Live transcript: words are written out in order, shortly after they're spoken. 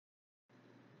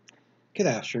Good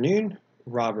afternoon,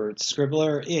 Robert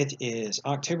Scribbler. It is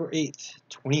October 8th,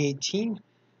 2018.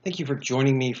 Thank you for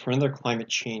joining me for another climate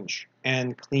change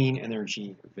and clean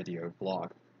energy video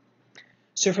blog.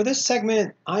 So for this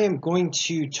segment, I am going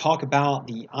to talk about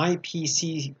the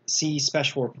IPCC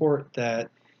special report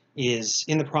that is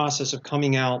in the process of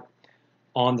coming out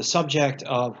on the subject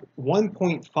of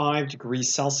 1.5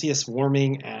 degrees Celsius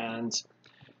warming and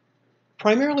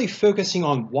primarily focusing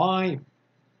on why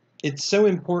it's so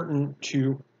important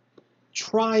to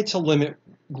try to limit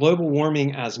global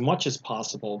warming as much as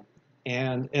possible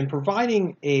and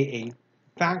providing a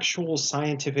factual,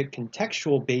 scientific,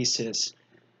 contextual basis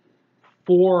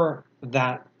for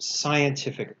that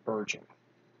scientific urging.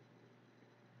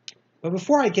 But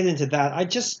before I get into that,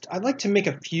 I'd like to make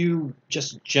a few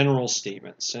just general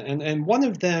statements. And one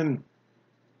of them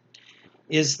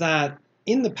is that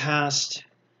in the past,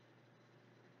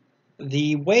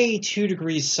 the way 2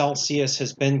 degrees Celsius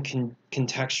has been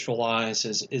contextualized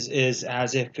is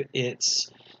as if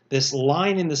it's this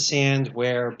line in the sand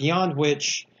where beyond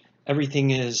which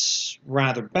everything is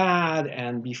rather bad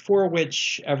and before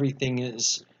which everything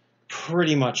is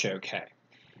pretty much okay.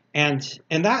 And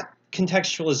that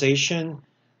contextualization,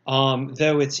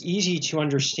 though it's easy to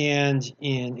understand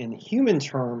in human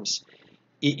terms,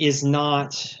 is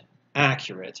not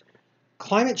accurate.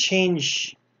 Climate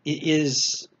change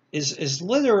is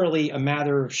literally a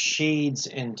matter of shades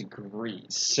and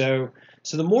degrees. So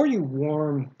the more you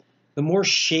warm, the more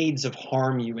shades of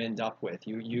harm you end up with.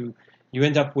 You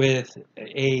end up with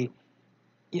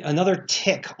another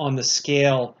tick on the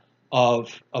scale of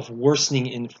worsening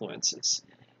influences.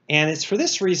 And it's for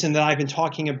this reason that I've been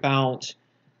talking about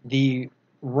the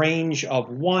range of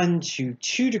 1 to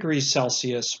 2 degrees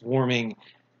Celsius warming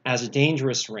as a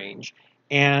dangerous range.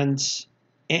 And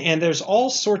there's all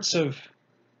sorts of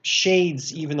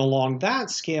shades even along that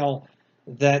scale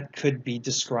that could be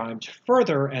described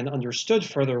further and understood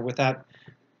further with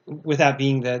that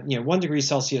being that 1 degree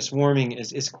Celsius warming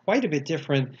is quite a bit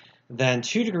different than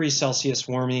 2 degrees Celsius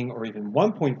warming or even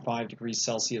 1.5 degrees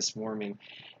Celsius warming,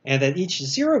 and that each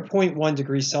 0.1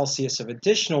 degrees Celsius of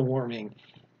additional warming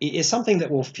is something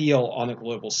that we'll feel on a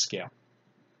global scale.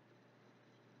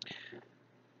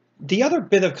 The other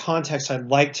bit of context I'd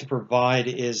like to provide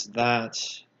is that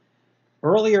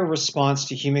earlier response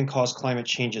to human-caused climate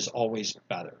change is always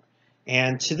better.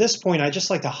 And to this point, I'd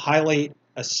just like to highlight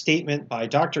a statement by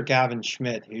Dr. Gavin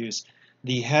Schmidt, who's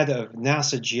the head of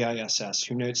NASA GISS,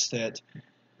 who notes that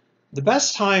the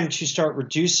best time to start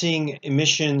reducing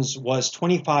emissions was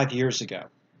 25 years ago.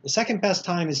 The second best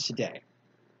time is today.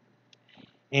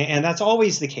 And that's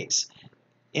always the case.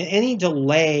 Any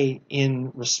delay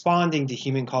in responding to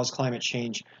human-caused climate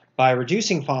change by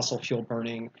reducing fossil fuel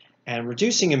burning and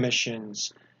reducing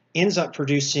emissions ends up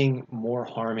producing more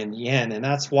harm in the end. And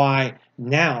that's why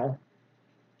now,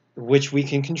 which we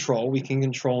can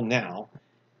control now,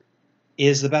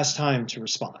 is the best time to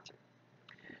respond.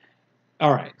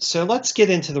 All right, so let's get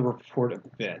into the report a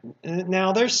bit.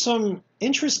 Now, there's some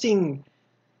interesting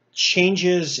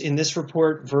changes in this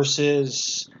report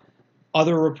versus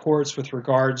other reports with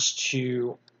regards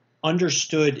to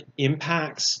understood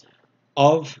impacts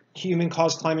of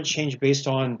human-caused climate change based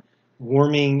on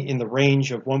warming in the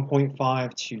range of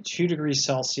 1.5 to 2 degrees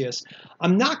Celsius.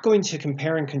 I'm not going to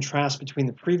compare and contrast between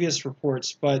the previous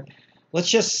reports, but let's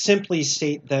just simply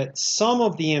state that some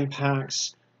of the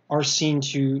impacts are seen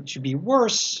to be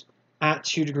worse at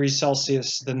 2 degrees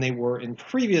Celsius than they were in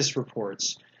previous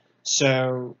reports.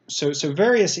 So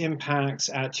various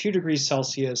impacts at 2 degrees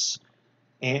Celsius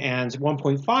and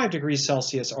 1.5 degrees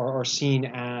Celsius are seen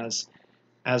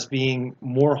as being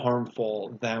more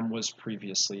harmful than was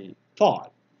previously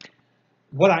thought.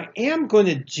 What I am going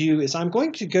to do is I'm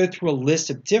going to go through a list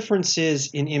of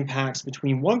differences in impacts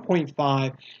between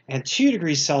 1.5 and 2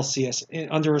 degrees Celsius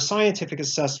under a scientific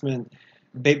assessment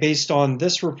based on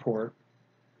this report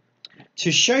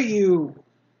to show you,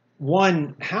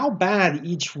 one, how bad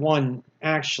each one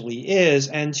actually is,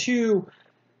 and two,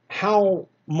 how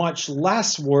much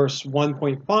less worse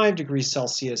 1.5 degrees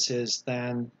Celsius is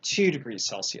than 2 degrees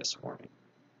Celsius warming.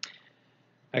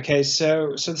 Okay, so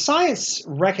the science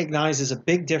recognizes a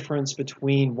big difference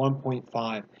between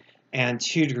 1.5 and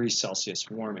 2 degrees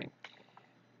Celsius warming.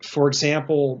 For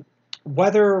example,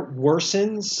 weather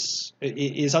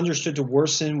is understood to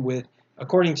worsen with,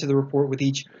 according to the report, with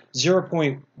each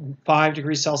 0.5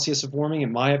 degrees Celsius of warming.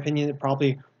 In my opinion, it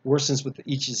probably worsens with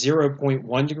each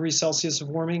 0.1 degrees Celsius of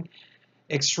warming.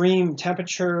 Extreme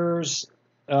temperatures,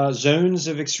 zones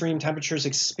of extreme temperatures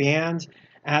expand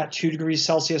at 2 degrees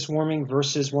Celsius warming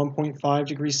versus 1.5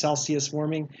 degrees Celsius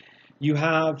warming. You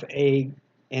have an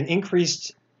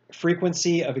increased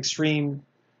frequency of extreme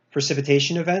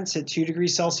precipitation events at 2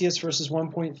 degrees Celsius versus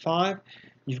 1.5.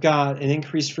 You've got an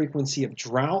increased frequency of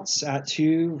droughts at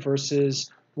 2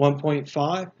 versus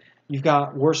 1.5. You've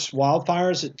got worse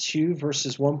wildfires at 2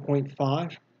 versus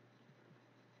 1.5.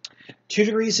 2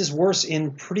 degrees is worse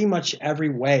in pretty much every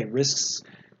way. Risks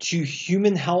to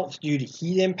human health due to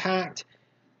heat impact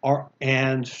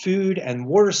and food and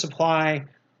water supply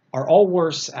are all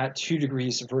worse at 2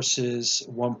 degrees versus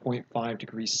 1.5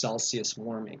 degrees Celsius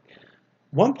warming.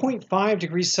 1.5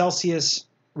 degrees Celsius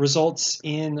results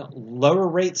in lower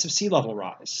rates of sea level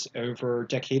rise over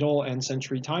decadal and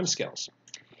century timescales.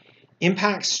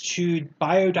 Impacts to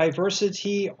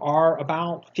biodiversity are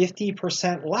about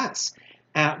 50% less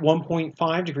at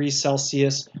 1.5 degrees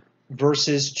Celsius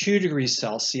versus 2 degrees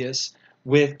Celsius,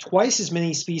 with twice as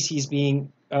many species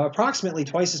being, approximately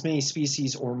twice as many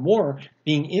species or more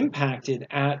being impacted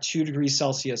at 2 degrees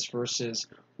Celsius versus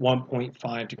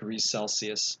 1.5 degrees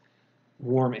Celsius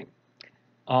warming.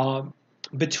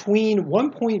 Between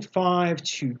 1.5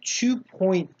 to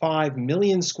 2.5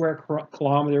 million square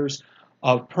kilometers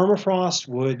of permafrost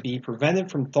would be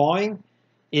prevented from thawing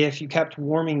if you kept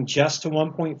warming just to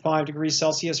 1.5 degrees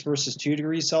Celsius versus 2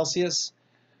 degrees Celsius.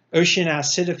 Ocean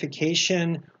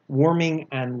acidification, warming,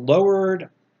 and lowered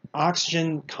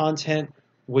oxygen content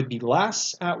would be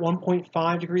less at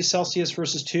 1.5 degrees Celsius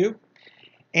versus 2.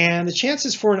 And the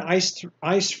chances for an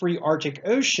ice-free Arctic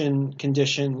Ocean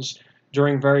conditions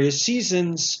during various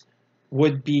seasons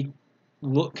would be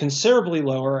considerably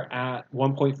lower at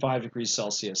 1.5 degrees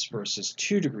Celsius versus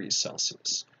 2 degrees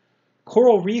Celsius.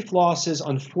 Coral reef losses,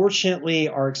 unfortunately,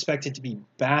 are expected to be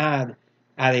bad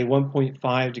at a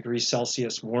 1.5 degrees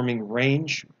Celsius warming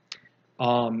range,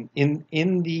 in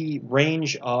the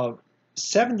range of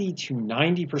 70 to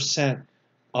 90%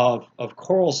 of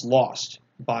corals lost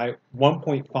by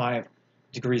 1.5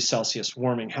 degrees Celsius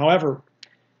warming. However,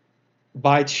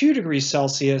 by 2 degrees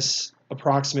Celsius,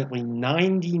 approximately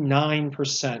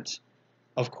 99%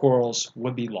 of corals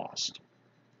would be lost.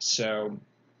 So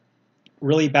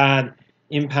really bad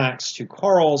impacts to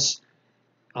corals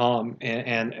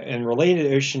and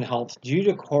related ocean health due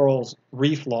to coral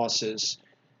reef losses.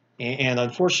 And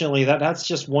unfortunately, that's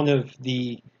just one of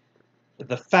the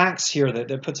facts here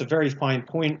that puts a very fine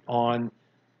point on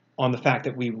the fact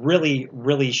that we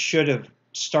really should have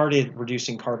started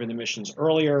reducing carbon emissions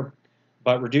earlier,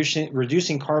 but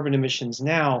reducing carbon emissions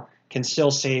now can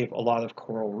still save a lot of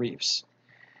coral reefs.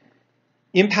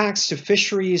 Impacts to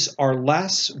fisheries are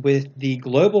less, with the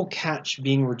global catch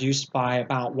being reduced by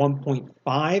about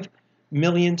 1.5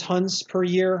 million tons per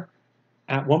year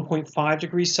at 1.5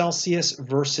 degrees Celsius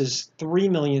versus 3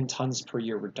 million tons per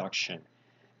year reduction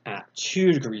at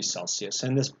 2 degrees Celsius.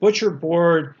 And this butcher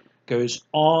board goes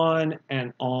on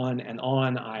and on and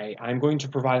on. I'm going to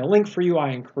provide a link for you. I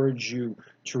encourage you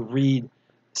to read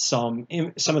some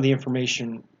of the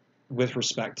information with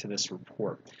respect to this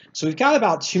report. So we've got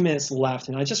about 2 minutes left,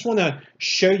 and I just want to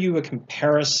show you a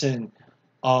comparison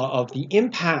of the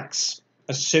impacts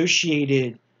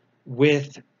associated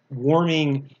with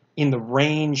warming in the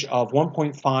range of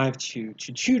 1.5 to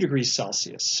 2 degrees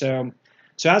Celsius. So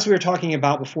as we were talking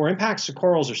about before, impacts to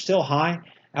corals are still high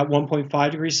at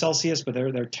 1.5 degrees Celsius, but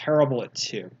they're terrible at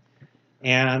 2.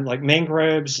 And like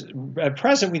mangroves, at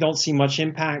present we don't see much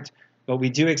impact, but we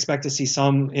do expect to see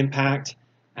some impact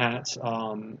at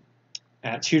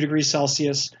 2 degrees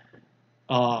Celsius.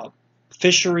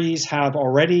 Fisheries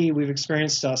we've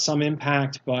experienced some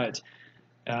impact, but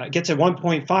get to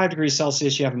 1.5 degrees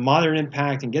Celsius, you have a moderate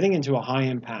impact, and getting into a high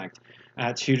impact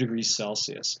at 2 degrees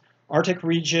Celsius. Arctic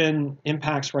region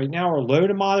impacts right now are low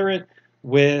to moderate,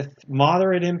 with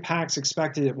moderate impacts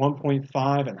expected at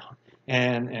 1.5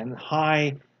 and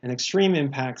high and extreme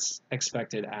impacts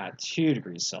expected at 2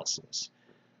 degrees Celsius.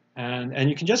 And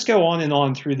you can just go on and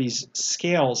on through these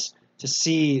scales to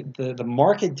see the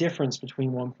marked difference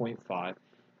between 1.5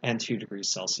 and 2 degrees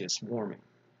Celsius warming.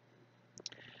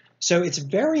 So it's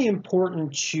very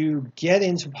important to get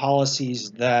into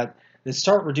policies that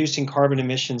start reducing carbon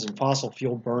emissions and fossil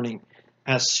fuel burning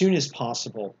as soon as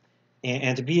possible,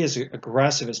 and to be as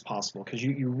aggressive as possible, because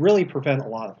you really prevent a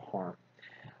lot of harm.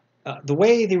 The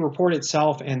way the report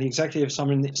itself and the executive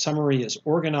summary is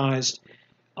organized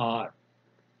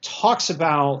talks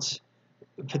about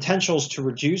potentials to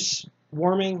reduce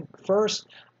warming first.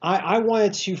 I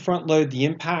wanted to front load the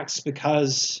impacts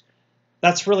because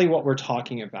that's really what we're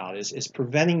talking about, is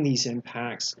preventing these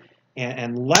impacts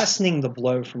and lessening the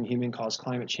blow from human-caused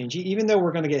climate change. Even though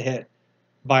we're going to get hit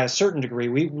by a certain degree,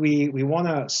 we want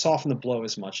to soften the blow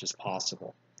as much as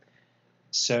possible.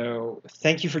 So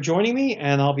thank you for joining me,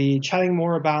 and I'll be chatting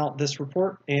more about this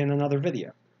report in another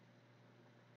video.